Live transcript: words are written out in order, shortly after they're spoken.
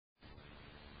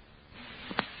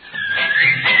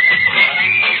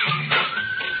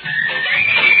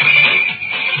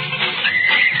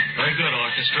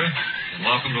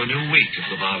to a new week of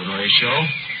the Bob and Ray Show.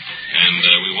 And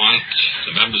we want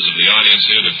the members of the audience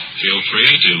here to feel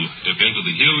free to dip into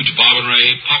the huge Bob and Ray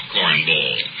popcorn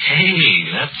bowl. Hey,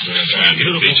 that's a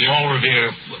beautiful Paul Revere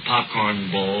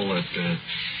popcorn bowl that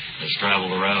has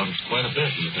traveled around quite a bit.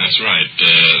 That's right.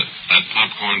 That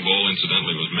popcorn bowl,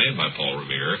 incidentally, was made by Paul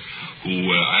Revere, who,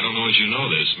 I don't know if you know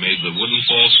this, made the wooden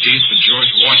false teeth for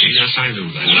George Washington. Yes, I do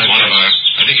that.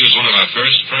 I think he was one of our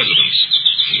first presidents.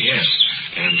 Yes,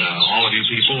 and all of you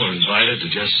people are invited to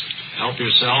just help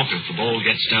yourself. If the bowl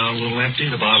gets down a little empty,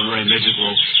 the Bob and Ray Midget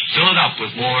will fill it up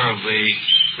with more of the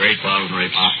great Bob and Ray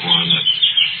popcorn.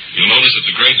 You'll notice that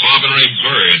the great Bob and Ray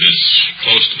Bird is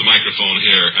close to the microphone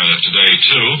here today,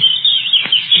 too.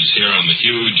 He's here on the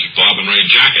huge Bob and Ray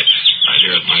jacket right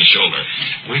here at my shoulder.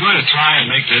 We're going to try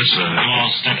and make this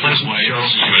a pleasant show.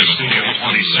 Studio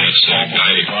 26.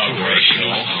 Guy Bob and Ray show.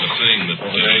 The thing that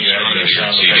started here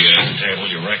at CBS. Table,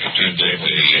 your record turntable,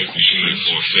 your tape machine.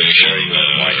 For fish, and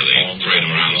they parade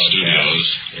them around the studios.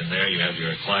 In there you have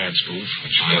your client's booth,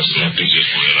 which of course is empty.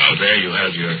 Just pointed out. There you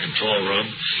have your control room,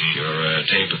 your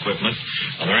tape equipment.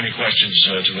 Are there any questions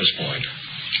to this point?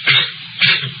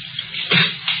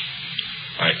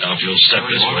 All right, now if you'll step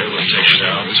this way, we'll take you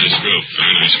down. This is group.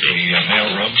 Very nice group. The mail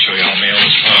room, show you how mail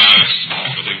is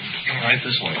right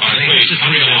this way. I think we should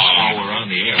do this while we're on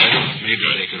the air. I thought maybe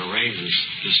they could arrange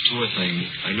this tour thing.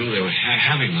 I knew they were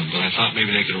having them, but I thought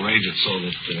maybe they could arrange it so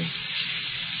that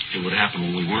it would happen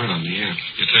when we weren't on the air.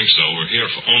 You think so? We're here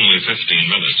for only 15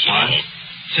 minutes. What?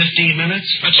 15 minutes?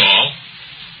 That's all.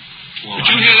 Well, did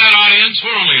you hear that, audience?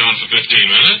 We're only on for 15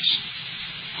 minutes.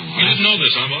 You didn't know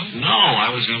this, huh, Bob? No, I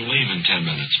was going to leave in 10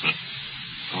 minutes, but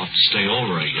I'll have to stay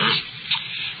over, I guess.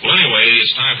 Well, anyway,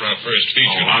 it's time for our first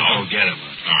feature now. I'll go get him.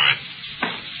 All right.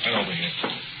 Right over here.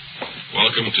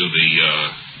 Welcome to the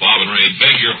Bob and Ray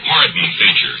Beg Your Pardon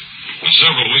feature. Now,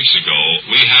 several weeks ago,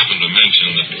 we happened to mention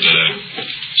that,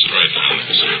 it's right down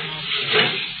there, sir,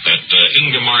 that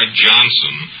Ingemar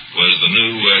Johnson was the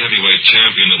new heavyweight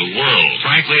champion of the world.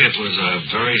 Frankly, it was a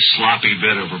very sloppy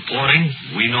bit of reporting.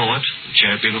 We know it. The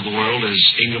champion of the world is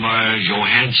Ingemar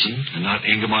Johansson and not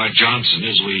Ingemar Johnson,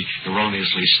 as we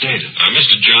erroneously stated.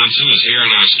 Mr. Johnson is here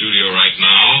in our studio right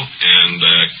now, and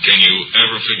can you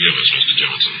ever forgive us, Mr.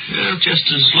 Johnson? Well, just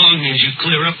as long as you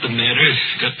clear up the matter.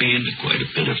 Got me into quite a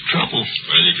bit of trouble.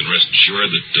 Well, you can rest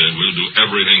assured that we'll do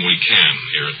everything we can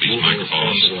here at these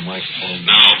microphones.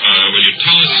 Now, will you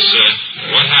tell us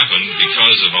what happened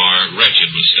because of our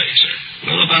wretched mistake, sir?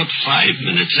 Well, about 5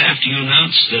 minutes after you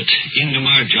announced that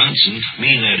Ingemar Johnson,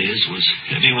 me that is, was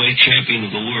heavyweight champion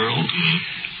of the world,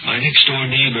 my next-door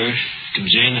neighbor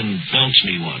comes in and belts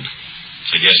me one.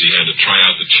 I guess he had to try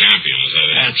out the champion, is that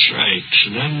it? That's right.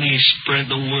 And then they spread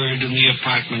the word in the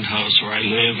apartment house where I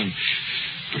live, and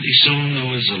pretty soon there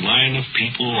was a line of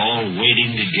people all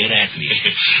waiting to get at me.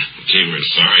 Gee, we're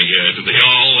sorry. Did they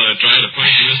all try to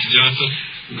punch you, Mr. Johnson?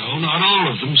 No, not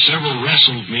all of them. Several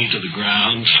wrestled me to the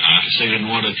ground. They didn't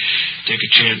want to take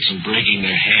a chance in breaking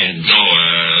their hands. No,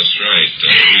 that's right.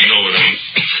 We know what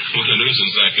a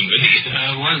nuisance that can be.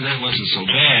 That wasn't so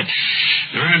bad.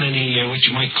 There aren't any what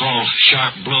you might call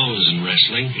sharp blows in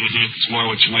wrestling. It's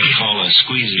more what you might call a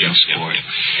squeezing sport.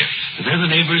 And then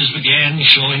the neighbors began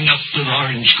showing up with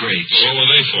orange crates. What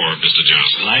were they for, Mr.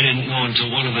 Johnson? Well, I didn't know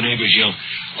until one of the neighbors yelled,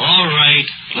 "All right,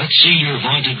 let's see your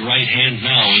vaunted right hand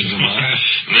now, Ingemar."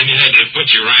 And then you had to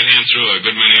put your right hand through a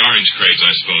good many orange crates,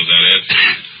 I suppose, that it?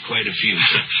 Quite a few.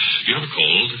 You have a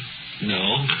cold?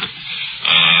 No.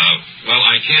 Well,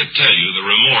 I can't tell you the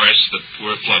remorse that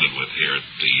we're flooded with here at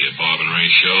the Bob and Ray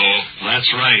Show. Well, that's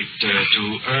right.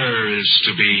 To err is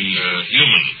to be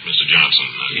human, Mr. Johnson.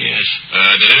 Yes.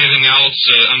 Did anything else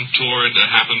untoward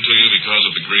happen to you because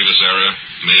of the grievous error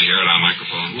made here at our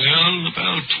microphone? Well,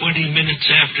 about 20 minutes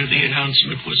after the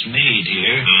announcement was made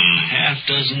here, a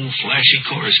half-dozen flashy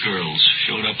chorus girls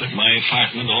showed up at my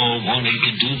apartment all wanting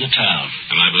to do the town.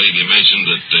 And I believe you mentioned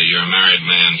that you're a married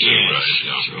man, too, yes. Right?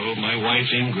 Yeah. So my wife,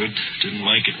 Ingrid, didn't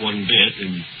like it one bit,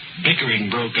 and bickering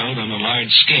broke out on a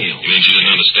large scale. You mean she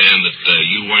didn't understand that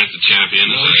you weren't the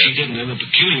champion? No, she didn't. And the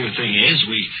peculiar thing is,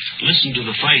 we listened to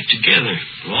the fight together.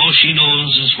 All she knows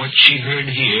is what she heard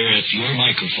here at your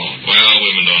microphone. Well,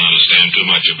 women don't understand too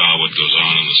much about what goes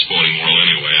on in the sporting world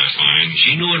anyway, I find.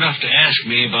 She knew enough to ask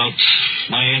me about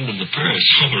my end of the purse.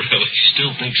 Oh, really? She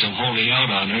still thinks I'm holding out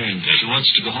on her, and she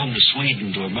wants to go home to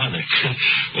Sweden to her mother.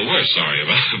 Well, we're sorry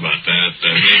about that.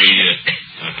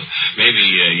 Maybe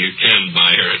you can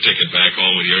buy her a ticket back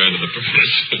home with your end of the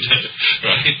purse.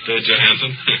 Right,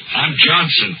 Johansson? I'm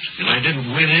Johnson, and I didn't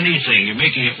win anything. You're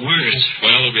making it worse.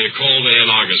 Well, it'll be a cold day in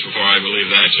August before I believe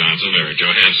that, Johnson, or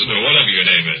Johansson, or whatever your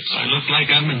name is. I look like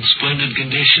I'm in splendid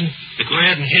condition. Go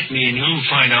ahead and hit me, and you'll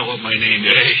find out what my name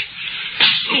is.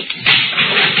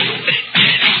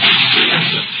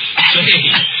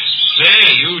 Say,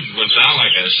 you went down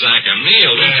like a sack of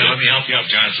meal, didn't you? Let me help you up,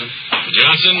 Johnson.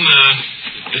 Johnson,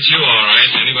 it's you, all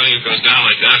right. Anybody who goes down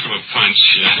like that from a punch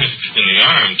in the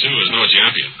arm, too, is no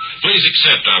champion. Please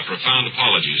accept our profound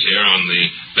apologies here on the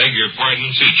Beg Your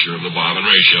Pardon feature of the Bob and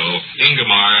Ray Show,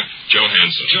 Ingemar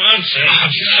Johansson. Johnson!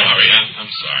 I'm sorry. I'm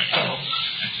sorry. Oh.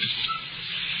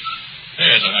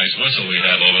 There's a nice whistle we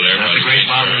have over there. That's the great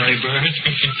Bob and Ray bird.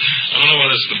 I don't know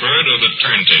whether it's the bird or the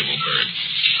turntable bird.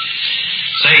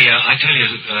 Say, I tell you,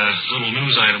 little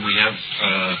news item we have.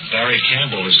 Barry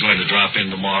Campbell is going to drop in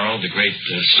tomorrow, the great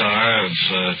star of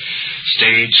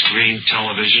stage, screen,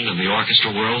 television, and the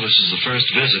orchestra world. This is the first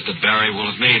visit that Barry will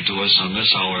have made to us on this,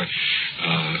 our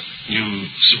new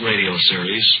radio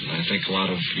series. I think a lot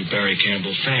of you Barry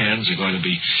Campbell fans are going to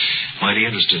be mighty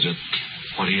interested in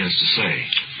what he has to say.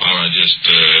 Well, I'm just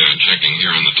checking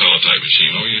here on the teletype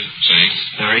machine. What were you saying?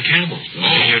 Barry Campbell will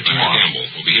be here tomorrow. Barry Campbell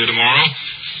will be here tomorrow?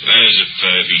 That is,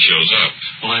 if he shows up.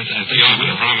 Well, I think he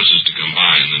often promises to come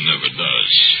by and then never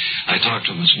does. I talked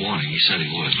to him this morning. He said he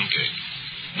would. Okay.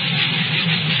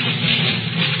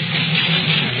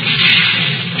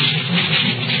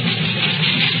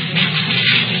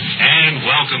 And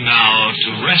welcome now to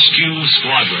Rescue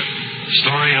Squadron, the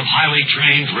story of highly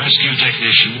trained rescue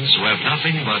technicians who have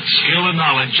nothing but skill and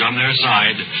knowledge on their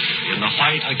side in the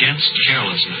fight against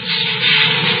carelessness.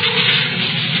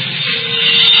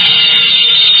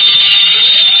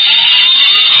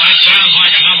 Sounds like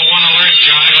a number one alert,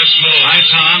 Johnny. Let's move. Right,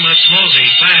 Tom. Let's mosey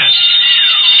fast.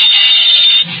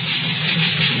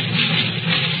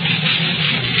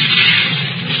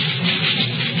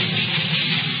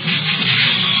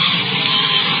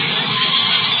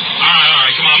 All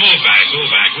right. Come on, move back.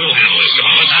 We'll handle this. Come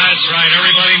on, let's go. That's right.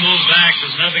 Everybody move back.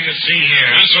 There's nothing to see here.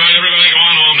 That's right. Everybody go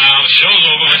on home now. The show's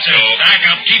over. Let's go. Back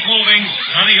up. Keep moving.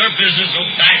 None of your business. So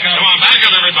back up. Come on, back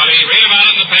up, everybody. Read about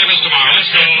it in the papers tomorrow. Let's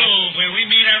go. Move where we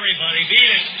meet everybody.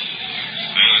 Beat it.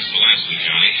 Well, that's the last one,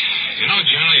 Johnny. You know,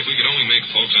 Johnny, if we could only make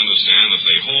folks understand that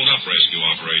they hold up rescue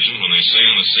operations when they stay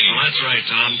on the scene. Well, that's right,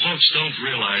 Tom. Folks don't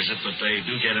realize it, but they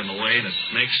do get in the way, and it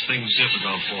makes things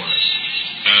difficult for us.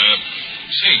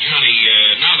 Say, Johnny,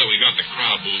 now that we got the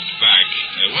crowd moved back,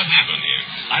 what happened here?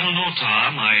 I don't know,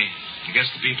 Tom. I guess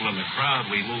the people in the crowd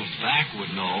we moved back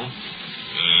would know.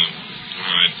 All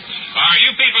right. All right,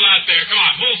 you people out there, come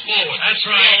on, move forward. That's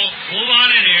right. Move on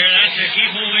in here. That's it.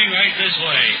 Keep moving right this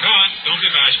way. Come on, don't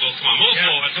be bashful. Come on, move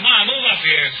forward. Come on, move up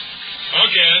here.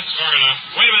 Okay, that's far enough.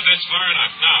 Wait a minute, that's far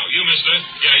enough. Now, you, mister.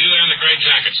 Yeah, you there in the gray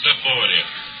jacket. Step forward here.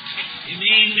 You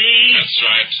mean me? That's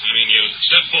right. I mean you.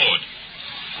 Step forward.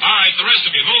 All right, the rest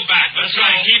of you, move back. Let's go.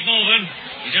 Right. Keep moving.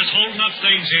 You're just holding up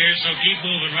things here, so keep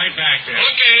moving right back there.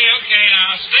 Okay,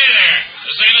 now, stay there.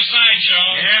 This ain't a sideshow.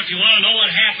 Yeah, if you want to know what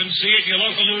happened, see it in your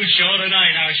local news show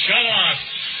tonight. Now, shut off.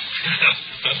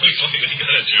 That looks like they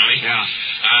got it, Johnny. Yeah.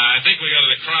 I think we got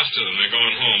it across to them. They're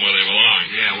going home where they belong.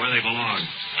 Yeah, where they belong.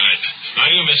 Right. Now,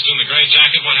 you, mister, in the gray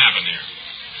jacket, what happened here?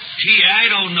 Gee, I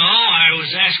don't know. I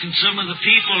was asking some of the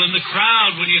people in the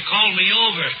crowd when you called me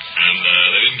over. And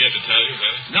they didn't get to tell you,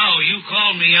 huh? No, you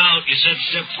called me out. You said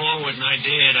step forward, and I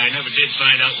did. I never did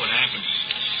find out what happened.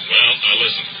 Well,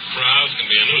 listen. Crowds can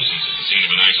be a nuisance at the scene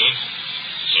of an accident.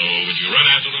 So would you run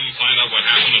after them, find out what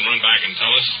happened, and run back and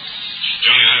tell us?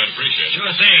 Johnny, I would appreciate it.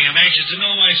 Sure thing. I'm anxious to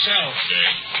know myself. Okay.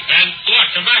 And look,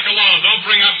 come back alone. Don't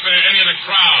bring up any of the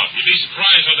crowd. You'd be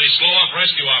surprised how they slow up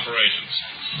rescue operations.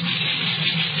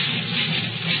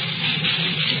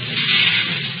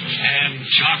 And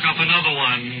chalk up another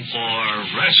one for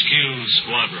Rescue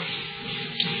Squadron.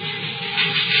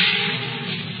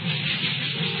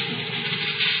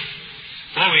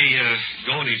 Before we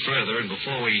go any further, and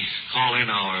before we call in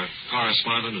our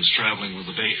correspondent who's traveling with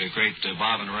the great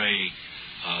Bob and Ray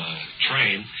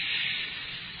train,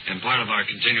 and part of our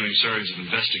continuing series of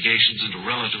investigations into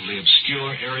relatively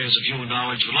obscure areas of human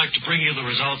knowledge, we'd like to bring you the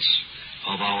results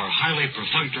of our highly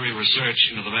perfunctory research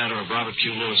into the matter of Robert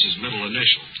Q. Lewis's middle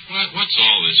initial. What's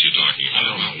all this you're talking about? I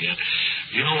don't know yet.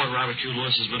 Do you know what Robert Q.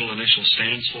 Lewis's middle initial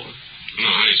stands for? No,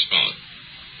 how do you spell it?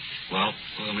 Well,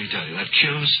 let me tell you. That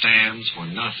Q stands for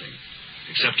nothing,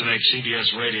 except to make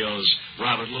CBS Radio's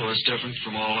Robert Lewis different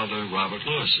from all other Robert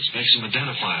Lewises. Makes him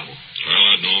identifiable. Well,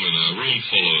 I'd know him in a room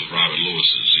full of Robert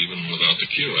Lewises, even without the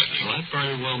Q, I think. Well, that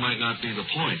very well might not be the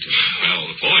point. Well,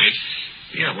 the point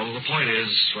Yeah, well, the point is,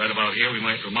 right about here, we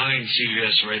might remind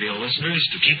CBS radio listeners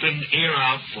to keep an ear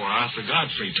out for Arthur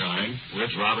Godfrey Time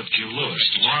with Robert Q. Lewis.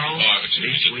 Tomorrow,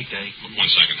 each weekday. 1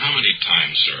 second. How many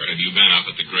times, sir, have you been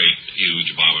up at the great,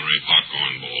 huge Bob and Ray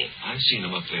Popcorn Bowl? I've seen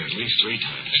him up there at least 3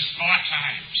 times. 4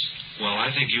 times. Well,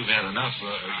 I think you've had enough.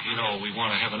 We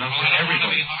want to have enough for I don't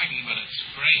everybody. want to be hoggy, but it's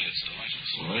great. It's delicious.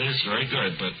 Well, it is very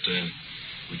good, but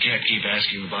we can't keep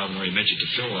asking the Bob and Ray Midget to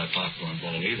fill that popcorn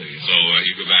bowl either. You know? So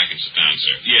you go back and sit down,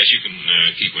 sir. Yes, you can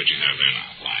keep what you have there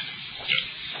now. Fine. Good.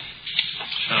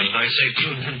 Now, did I say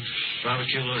 2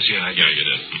 Robert Q. Lewis? Yeah, I did. Yeah, you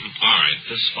did. All right.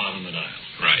 This spot on the dial.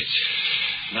 Right.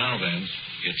 Now then,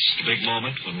 it's the big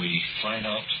moment when we find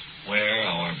out where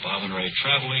our Bob and Ray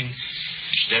traveling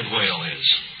dead whale is.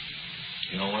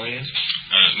 You know where it is?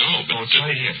 No, but... Oh, it's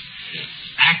right here.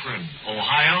 Akron,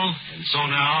 Ohio. And so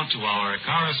now to our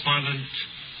correspondent,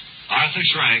 Arthur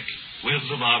Schrank, with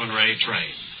the Bob and Ray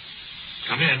train.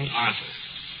 Come in, Arthur.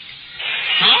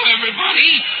 Hello,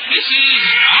 everybody. This is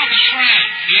Arthur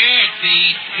Schrank here at the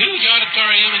huge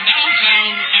auditorium in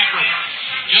downtown Akron.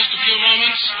 Just a few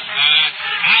moments,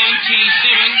 Alan T.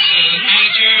 Simmons, the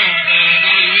manager of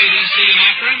WADC in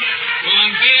Akron, will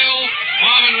unveil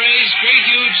Bob and Ray's great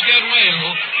huge dead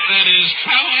whale that is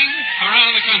traveling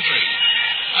around the country.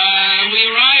 We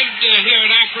arrived here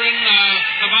in Akron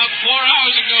about 4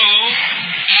 hours ago,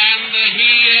 and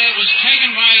he was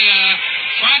taken by a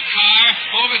flat car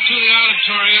over to the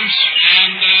auditoriums,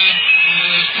 and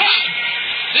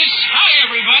hi,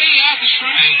 everybody, Arthur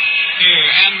Schrank here,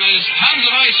 and there's tons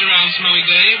of ice around Snowy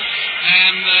Dave,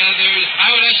 and I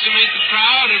would estimate the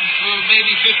crowd of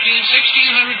maybe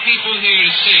 1,600 people here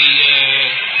to see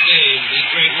Dave, the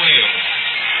great whale.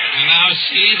 And now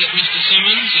see that Mr.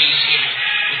 Simmons is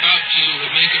about to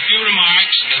make a few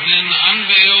remarks and then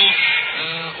unveil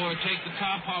or take the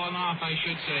tarpaulin off, I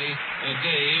should say,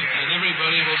 Dave, and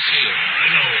everybody will see it. I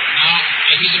know. Now,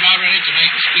 he's about ready to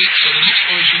make a speech, so the next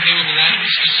voice you hear will be that of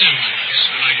Mr. Simmons.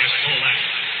 And I just pull that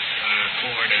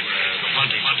cord and the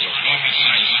bunting.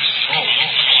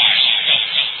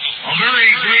 A very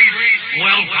great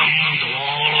welcome to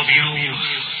all of you,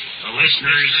 the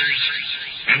listeners,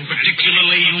 and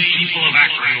particularly you people of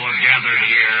Akron who have gathered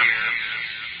here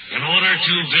in order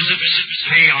to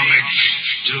pay homage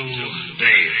to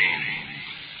Dave.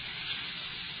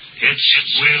 It's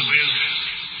with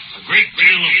a great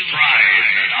deal of pride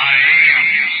that I am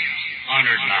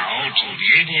honored now to be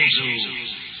able to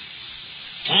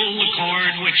pull the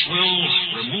cord which will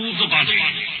remove the bunting.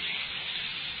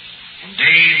 And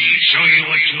Dave, show you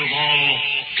what you have all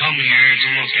come here to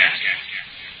look at.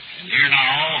 And here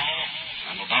now,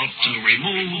 I'm about to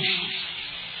remove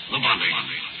the bunting.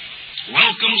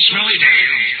 Welcome, Smelly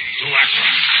Dave, to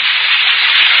Akron.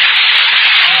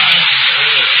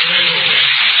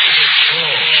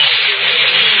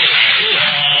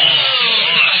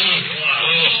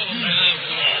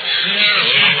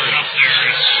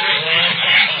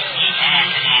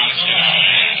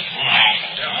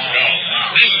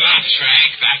 This is Arthur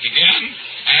Schrank back again,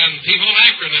 and people of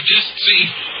Akron have just seen.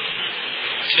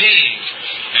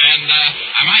 And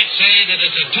I might say that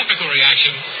it's a typical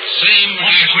reaction. Same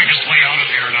What's reaction. the quickest way out of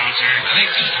here, announcer?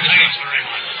 Thanks very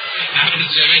much. Now,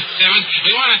 Mr. Simmons,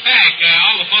 we want to thank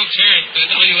all the folks here at the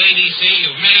WADC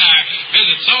who've made our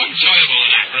visit so enjoyable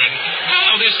in Akron.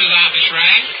 Now, this is Arthur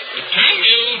Schrank, returning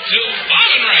you to Bob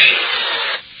and Ray.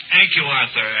 Thank you,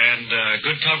 Arthur, and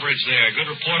good coverage there.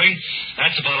 Good reporting.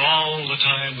 That's about all the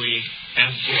time we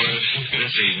have for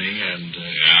this evening, and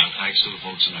thanks to the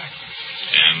folks in Akron.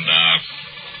 And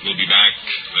we'll be back,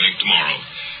 I think, tomorrow,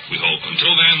 we hope.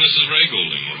 Until then, this is Ray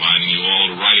Goulding, reminding you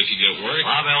all to write if you get work.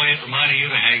 Bob Elliott reminding you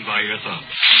to hang by your thumb.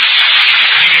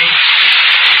 Thank you.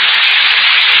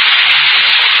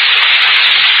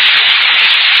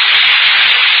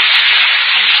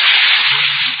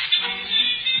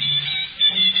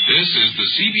 This is the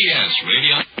CBS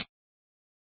Radio.